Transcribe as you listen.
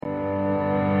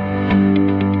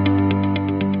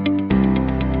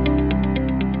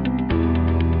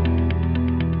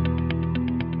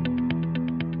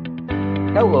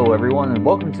everyone, and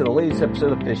welcome to the latest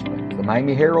episode of Fishman, the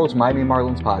Miami Herald's Miami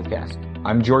Marlins podcast.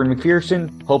 I'm Jordan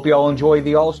McPherson. Hope you all enjoy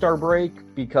the All-Star break,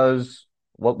 because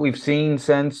what we've seen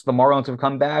since the Marlins have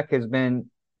come back has been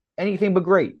anything but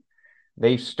great.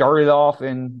 They started off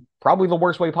in probably the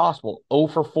worst way possible. 0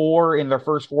 for 4 in their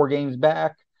first 4 games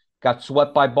back, got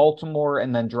swept by Baltimore,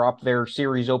 and then dropped their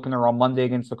series opener on Monday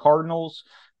against the Cardinals.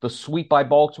 The sweep by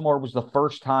Baltimore was the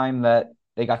first time that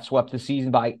they got swept this season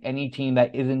by any team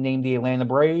that isn't named the Atlanta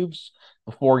Braves.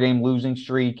 The 4-game losing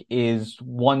streak is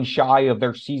one shy of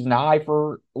their season high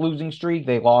for losing streak.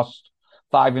 They lost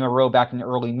 5 in a row back in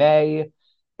early May.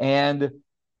 And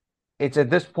it's at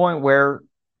this point where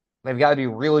they've got to be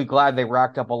really glad they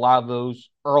racked up a lot of those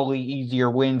early, easier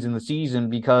wins in the season,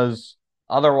 because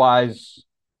otherwise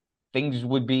things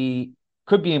could be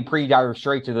in pretty dire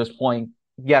straits at this point.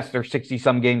 Yes, there's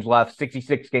 60-some games left,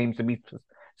 66 games to be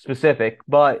specific,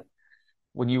 but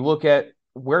when you look at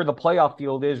where the playoff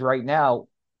field is right now,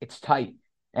 it's tight.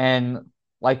 And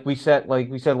like we said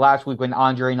last week when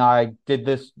Andre and I did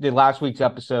last week's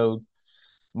episode,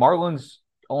 Marlins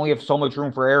only have so much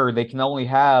room for error. They can only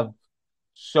have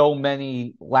so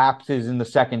many lapses in the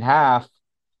second half.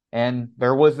 And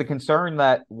there was the concern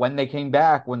that when they came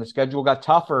back, when the schedule got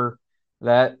tougher,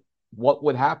 that what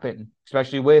would happen,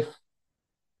 especially with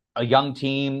a young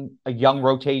team, a young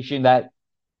rotation that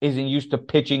isn't used to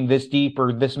pitching this deep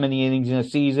or this many innings in a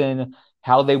season,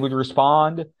 how they would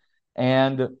respond.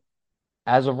 And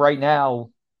as of right now,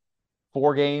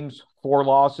 4 games, 4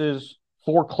 losses,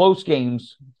 4 close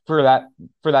games for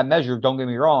that measure, don't get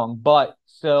me wrong, but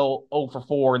still 0 for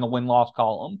 4 in the win-loss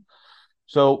column.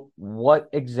 So what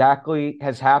exactly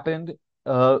has happened?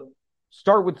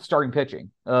 Start with the starting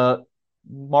pitching.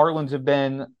 Marlins have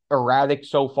been erratic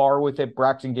so far with it.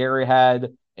 Braxton Garrett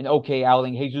had an okay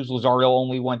outing. Jesus Luzardo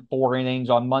only went 4 innings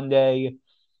on Monday.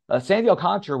 Sandy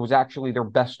Alcantara was actually their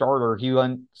best starter. He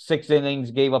went 6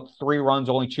 innings, gave up 3 runs,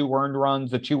 only 2 earned runs.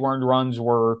 The 2 earned runs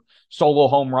were solo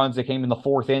home runs that came in the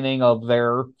 4th inning of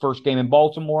their first game in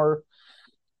Baltimore.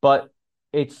 But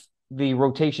it's the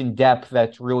rotation depth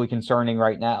that's really concerning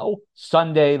right now.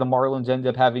 Sunday, the Marlins ended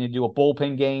up having to do a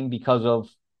bullpen game because of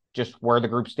just where the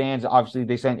group stands. Obviously,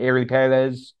 they sent Eury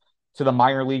Perez to the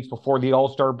minor leagues before the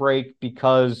All-Star break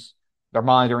because they're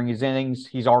monitoring his innings.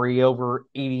 He's already over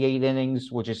 88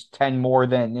 innings, which is 10 more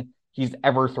than he's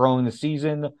ever thrown in the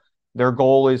season. Their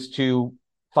goal is to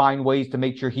find ways to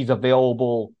make sure he's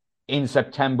available in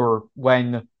September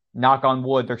when, knock on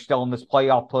wood, they're still in this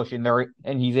playoff push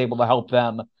and he's able to help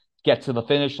them get to the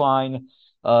finish line.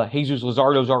 Jesus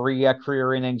Luzardo's already at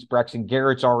career innings. Braxton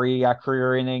Garrett's already at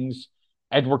career innings.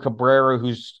 Edward Cabrera,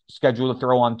 who's scheduled to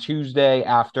throw on Tuesday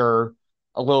after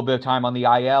a little bit of time on the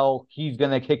IL, he's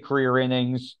going to hit career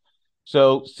innings.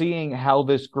 So seeing how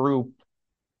this group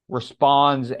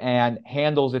responds and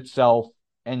handles itself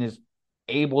and is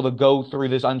able to go through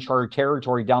this uncharted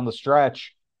territory down the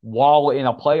stretch while in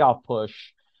a playoff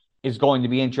push is going to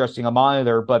be interesting to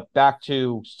monitor. But back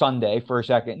to Sunday for a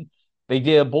second. They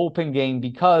did a bullpen game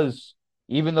because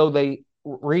even though they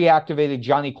reactivated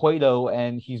Johnny Cueto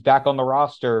and he's back on the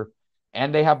roster,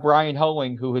 and they have Brian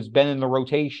Hoeing, who has been in the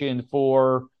rotation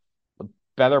for the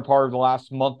better part of the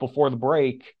last month before the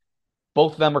break,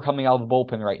 both of them are coming out of the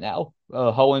bullpen right now.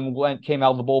 Hoeing came out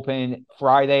of the bullpen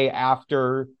Friday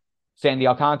after Sandy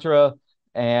Alcantara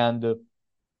and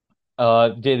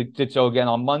did so again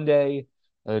on Monday.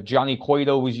 Johnny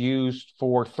Cueto was used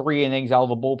for 3 innings out of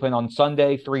the bullpen on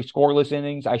Sunday, 3 scoreless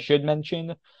innings, I should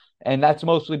mention. And that's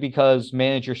mostly because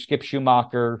manager Skip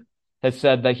Schumacher has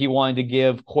said that he wanted to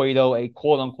give Cueto a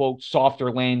quote-unquote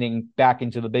softer landing back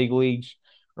into the big leagues.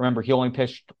 Remember, he only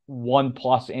pitched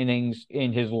 1+ innings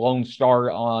in his lone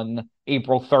start on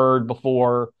April 3rd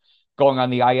before going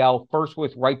on the IL, first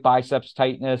with right biceps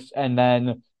tightness, and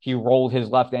then he rolled his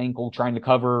left ankle trying to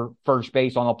cover first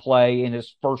base on a play in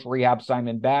his first rehab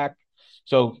assignment back.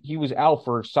 So he was out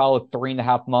for a solid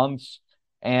 3.5 months.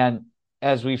 And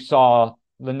as we saw,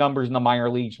 the numbers in the minor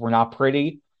leagues were not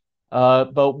pretty.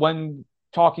 But when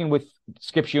talking with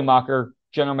Skip Schumacher,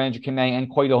 general manager Kim May, and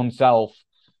Cueto himself,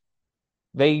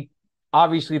 they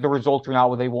obviously the results are not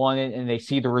what they wanted, and they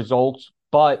see the results,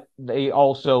 but they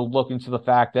also look into the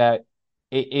fact that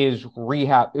it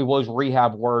was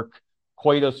rehab work.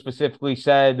 Cueto specifically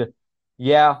said,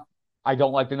 yeah, I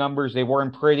don't like the numbers. They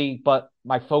weren't pretty, but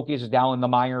my focus down in the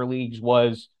minor leagues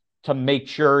was to make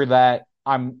sure that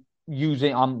I'm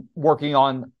working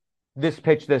on this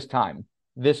pitch this time,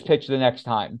 this pitch the next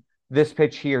time, this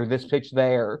pitch here, this pitch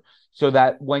there, so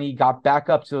that when he got back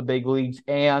up to the big leagues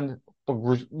and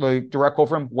the direct quote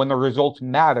from him, when the results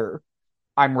matter,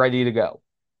 I'm ready to go.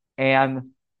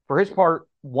 And for his part,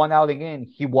 1 outing in,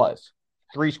 he was.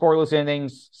 three scoreless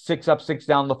innings, 6 up, 6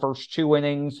 down the first 2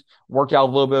 innings, worked out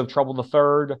a little bit of trouble the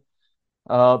third,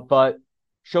 but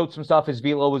showed some stuff. His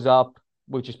velo was up,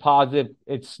 which is positive.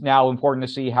 It's now important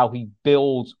to see how he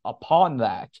builds upon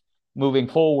that moving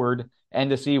forward and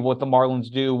to see what the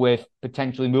Marlins do with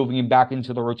potentially moving him back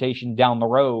into the rotation down the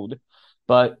road.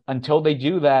 But until they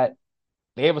do that,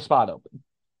 they have a spot open.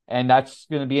 And that's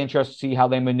going to be interesting to see how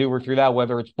they maneuver through that,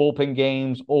 whether it's bullpen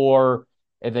games or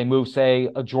if they move, say,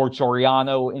 a George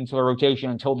Soriano into the rotation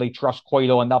until they trust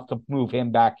Cueto enough to move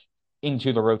him back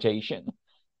into the rotation.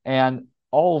 And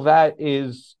all of that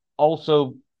is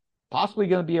also possibly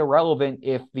going to be irrelevant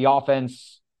if the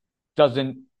offense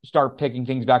doesn't start picking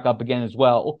things back up again as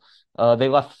well. They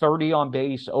left 30 on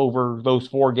base over those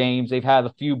 4 games. They've had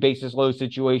a few bases low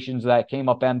situations that came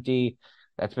up empty.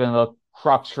 That's been a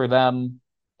crux for them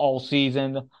all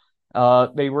season.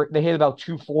 They hit about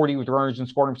 240 with runners in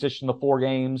scoring position the 4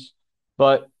 games.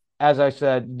 But as I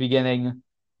said at the beginning,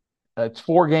 it's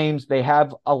 4 games. They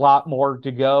have a lot more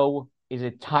to go. Is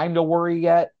it time to worry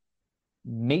yet?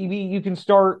 Maybe you can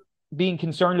start being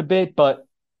concerned a bit, but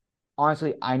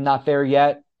honestly, I'm not there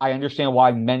yet. I understand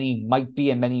why many might be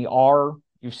and many are.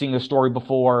 You've seen the story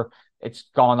before. It's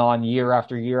gone on year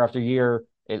after year after year.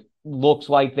 It looks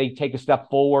like they take a step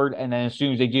forward, and then as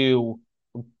soon as they do,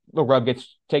 the rug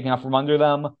gets taken out from under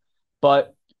them.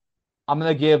 But I'm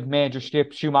going to give manager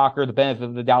Skip Schumacher the benefit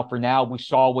of the doubt for now. We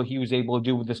saw what he was able to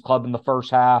do with this club in the first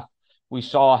half. We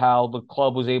saw how the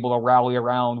club was able to rally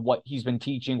around what he's been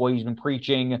teaching, what he's been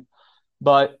preaching.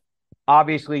 But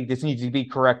obviously, this needs to be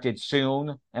corrected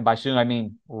soon. And by soon, I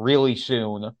mean really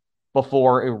soon,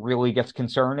 before it really gets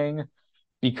concerning.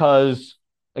 Because,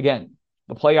 again,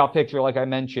 the playoff picture, like I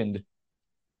mentioned,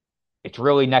 it's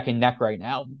really neck and neck right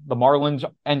now. The Marlins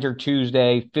entered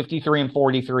Tuesday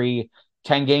 53-43,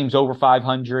 10 games over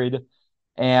 500.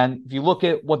 And if you look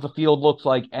at what the field looks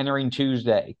like entering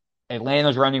Tuesday,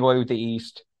 Atlanta's running away with the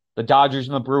East. The Dodgers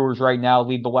and the Brewers right now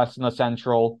lead the West and the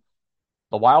Central.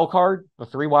 The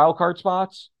 3 wild card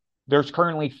spots, there's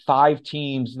currently 5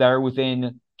 teams that are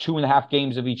within 2.5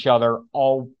 games of each other,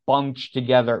 all bunched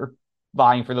together,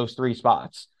 vying for those 3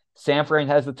 spots. San Fran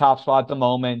has the top spot at the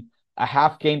moment. A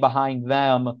half game behind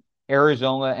them,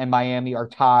 Arizona and Miami are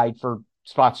tied for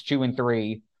spots 2 and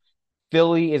 3.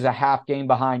 Philly is a half game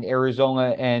behind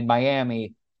Arizona and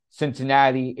Miami.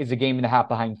 Cincinnati is a game and a half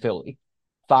behind Philly.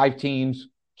 5 teams,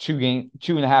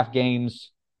 2.5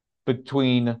 games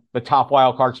between the top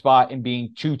wild card spot and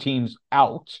being 2 teams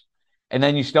out. And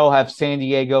then you still have San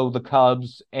Diego, the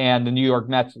Cubs, and the New York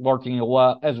Mets lurking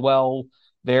as well.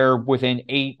 They're within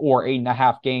 8 or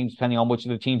 8.5 games, depending on which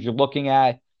of the teams you're looking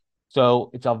at. So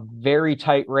it's a very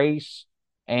tight race,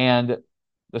 and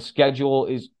the schedule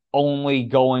is only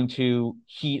going to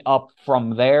heat up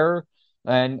from there.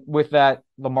 And with that,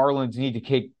 the Marlins need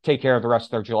to take care of the rest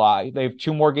of their July. They have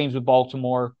 2 more games with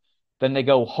Baltimore. Then they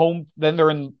go home. Then they're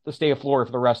in the state of Florida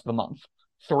for the rest of the month.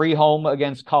 3 home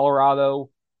against Colorado,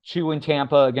 2 in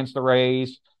Tampa against the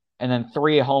Rays, and then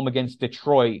 3 at home against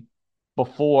Detroit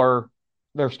before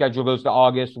their schedule goes to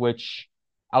August, which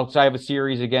outside of a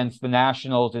series against the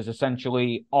Nationals is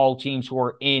essentially all teams who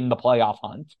are in the playoff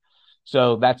hunt.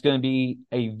 So that's going to be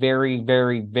a very,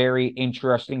 very, very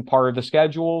interesting part of the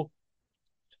schedule,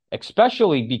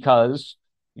 especially because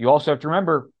you also have to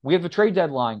remember we have the trade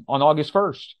deadline on August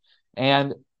 1st.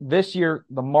 And this year,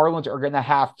 the Marlins are going to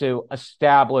have to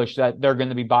establish that they're going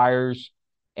to be buyers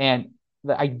and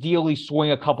ideally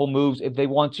swing a couple moves if they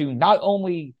want to not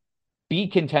only be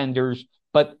contenders,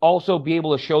 but also be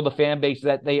able to show the fan base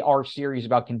that they are serious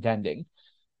about contending.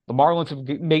 The Marlins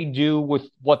have made do with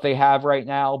what they have right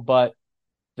now, but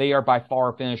they are by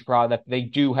far a finished product. They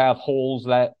do have holes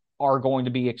that are going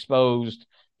to be exposed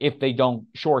if they don't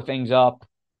shore things up.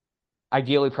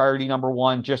 Ideally, priority number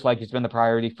 1, just like it's been the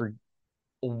priority for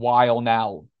a while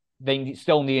now, they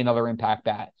still need another impact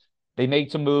bat. They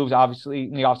made some moves, obviously,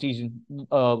 in the offseason.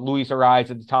 Luis Ariz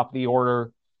at the top of the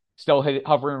order, still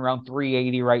hovering around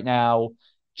 380 right now.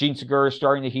 Gene Segura is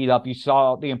starting to heat up. You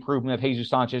saw the improvement of Jesus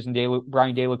Sanchez and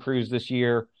Brian De La Cruz this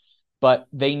year, but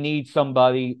they need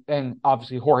somebody, and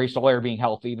obviously Jorge Soler being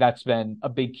healthy, that's been a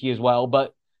big key as well,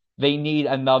 but they need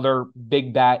another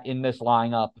big bat in this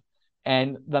lineup.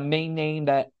 And the main name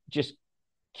that just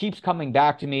keeps coming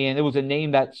back to me, and it was a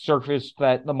name that surfaced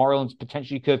that the Marlins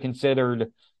potentially could have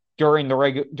considered during the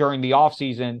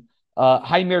offseason,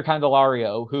 Jaime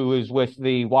Candelario, who is with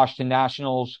the Washington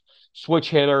Nationals, switch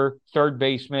hitter, third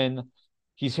baseman.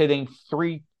 He's hitting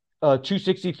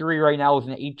 263 right now with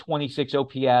an 826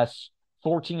 OPS,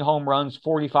 14 home runs,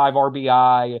 45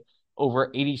 RBI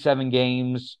over 87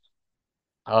 games.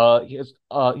 He has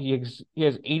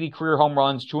 80 career home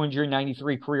runs,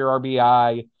 293 career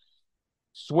RBI,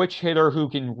 switch hitter who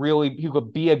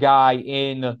could be a guy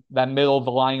in that middle of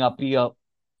the lineup, be a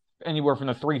anywhere from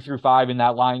the 3 through 5 in the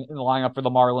lineup for the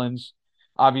Marlins.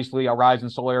 Obviously, Arise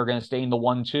and Soler are going to stay in the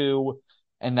 1-2,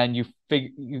 and then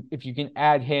if you can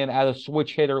add him as a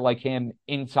switch hitter like him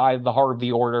inside the heart of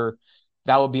the order,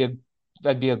 that would be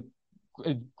a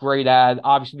great ad.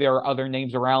 Obviously, there are other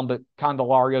names around, but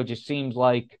Candelario just seems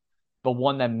like the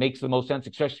one that makes the most sense,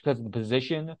 especially because of the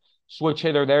position. Switch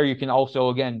hitter there, you can also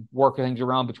again work things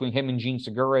around between him and Gene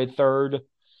Segura at third,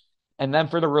 and then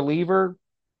for the reliever,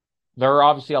 there are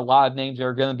obviously a lot of names that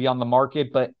are going to be on the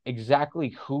market, but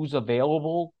exactly who's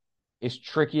available is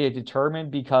tricky to determine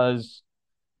because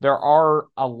there are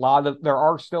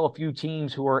still a few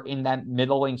teams who are in that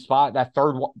middling spot, that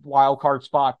third wild card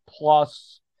spot,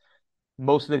 plus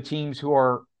most of the teams who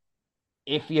are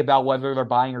iffy about whether they're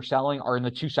buying or selling are in the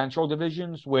two central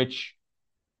divisions, which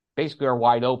basically are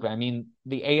wide open. I mean,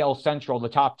 the AL Central, the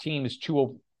top team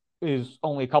is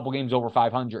only a couple games over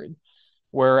 500.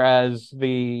 Whereas let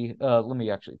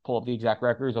me actually pull up the exact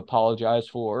records. Apologize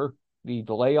for the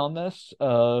delay on this.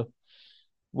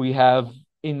 We have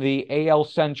in the AL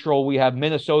Central, we have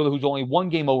Minnesota, who's only one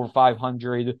game over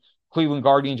 500. Cleveland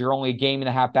Guardians are only a game and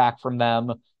a half back from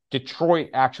them. Detroit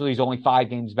actually is only 5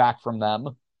 games back from them.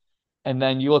 And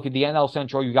then you look at the NL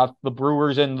Central, you got the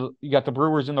Brewers and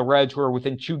the Reds who are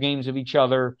within 2 games of each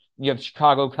other. You have the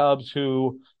Chicago Cubs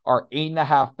who are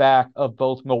 8.5 back of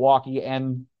both Milwaukee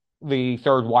and the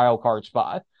third wild card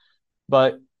spot.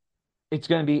 But it's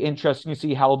going to be interesting to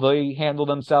see how they handle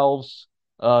themselves.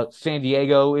 San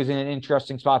Diego is in an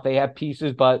interesting spot. They have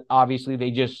pieces, but obviously they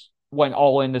just went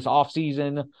all in this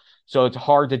offseason. So it's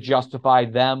hard to justify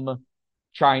them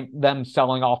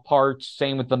selling off parts.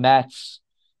 Same with the Mets.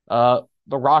 The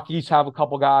Rockies have a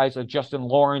couple guys. Justin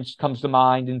Lawrence comes to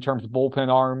mind in terms of bullpen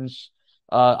arms.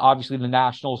 Obviously the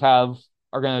Nationals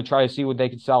are going to try to see what they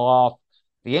can sell off.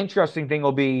 The interesting thing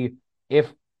will be if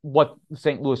what the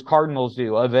St. Louis Cardinals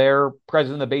do. Their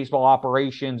president of baseball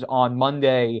operations on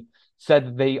Monday said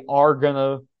that they are going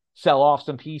to sell off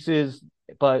some pieces,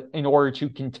 but in order to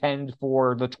contend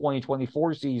for the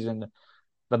 2024 season,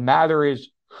 the matter is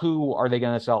who are they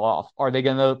going to sell off? Are they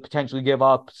going to potentially give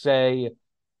up, say,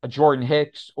 a Jordan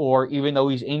Hicks, or even though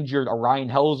he's injured, a Ryan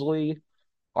Helsley?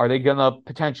 Are they going to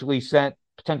potentially flip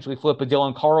a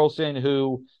Dylan Carlson,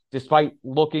 who, despite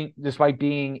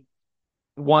being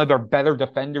one of their better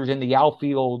defenders in the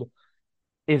outfield,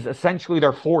 is essentially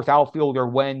their fourth outfielder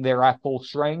when they're at full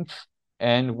strength?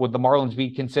 And would the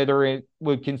Marlins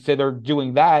consider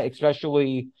doing that,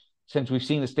 especially since we've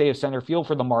seen the state of center field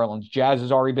for the Marlins? Jazz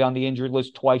has already been on the injured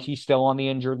list twice. He's still on the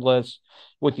injured list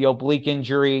with the oblique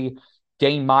injury.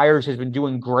 Dane Myers has been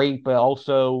doing great, but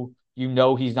also,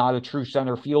 he's not a true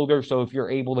center fielder. So if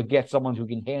you're able to get someone who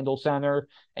can handle center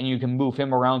and you can move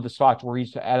him around to spots where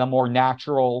he's at a more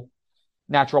natural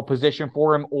position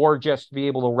for him, or just be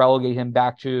able to relegate him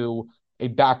back to a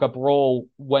backup role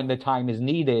when the time is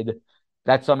needed,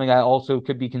 that's something that also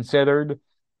could be considered.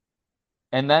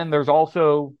 And then there's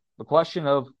also the question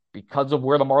of, because of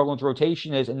where the Marlins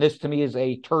rotation is, and this to me is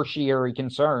a tertiary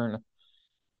concern,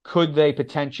 could they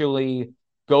potentially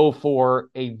go for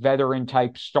a veteran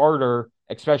type starter,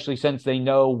 especially since they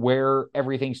know where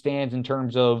everything stands in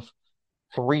terms of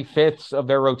 3/5 of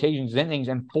their rotations innings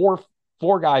and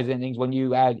four guys innings when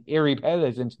you add Eri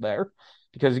Perez into there.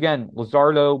 Because again,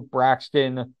 Luzardo,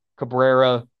 Braxton,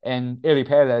 Cabrera, and Eri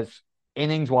Perez,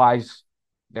 innings wise,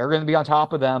 they're going to be on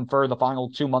top of them for the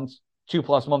final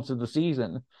 2+ months of the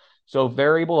season. So if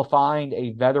they're able to find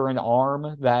a veteran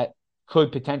arm that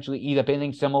could potentially eat up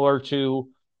innings similar to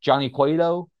Johnny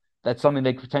Cueto, that's something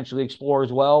they could potentially explore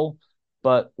as well.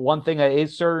 But one thing that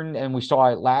is certain, and we saw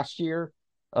it last year,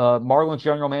 Marlins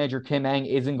general manager Kim Ng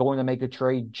isn't going to make a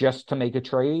trade just to make a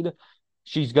trade.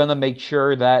 She's going to make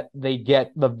sure that they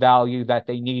get the value that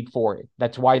they need for it.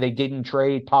 That's why they didn't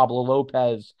trade Pablo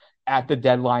Lopez at the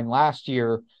deadline last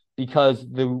year, because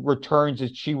the returns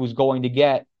that she was going to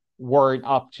get weren't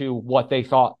up to what they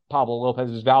thought Pablo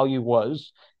Lopez's value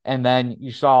was. And then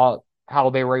you saw how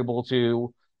they were able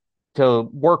to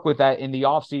work with that in the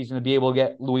offseason to be able to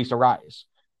get Luis Arraez.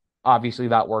 Obviously,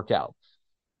 that worked out.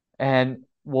 And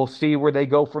we'll see where they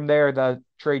go from there. The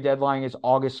trade deadline is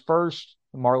August 1st.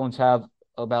 The Marlins have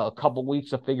about a couple weeks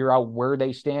to figure out where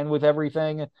they stand with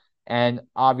everything. And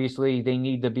obviously, they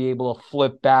need to be able to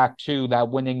flip back to that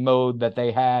winning mode that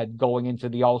they had going into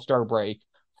the All-Star break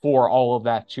for all of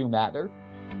that to matter.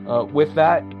 With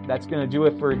that, that's going to do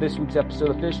it for this week's episode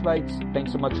of Fish Bites.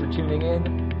 Thanks so much for tuning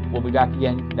in. We'll be back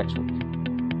again next week.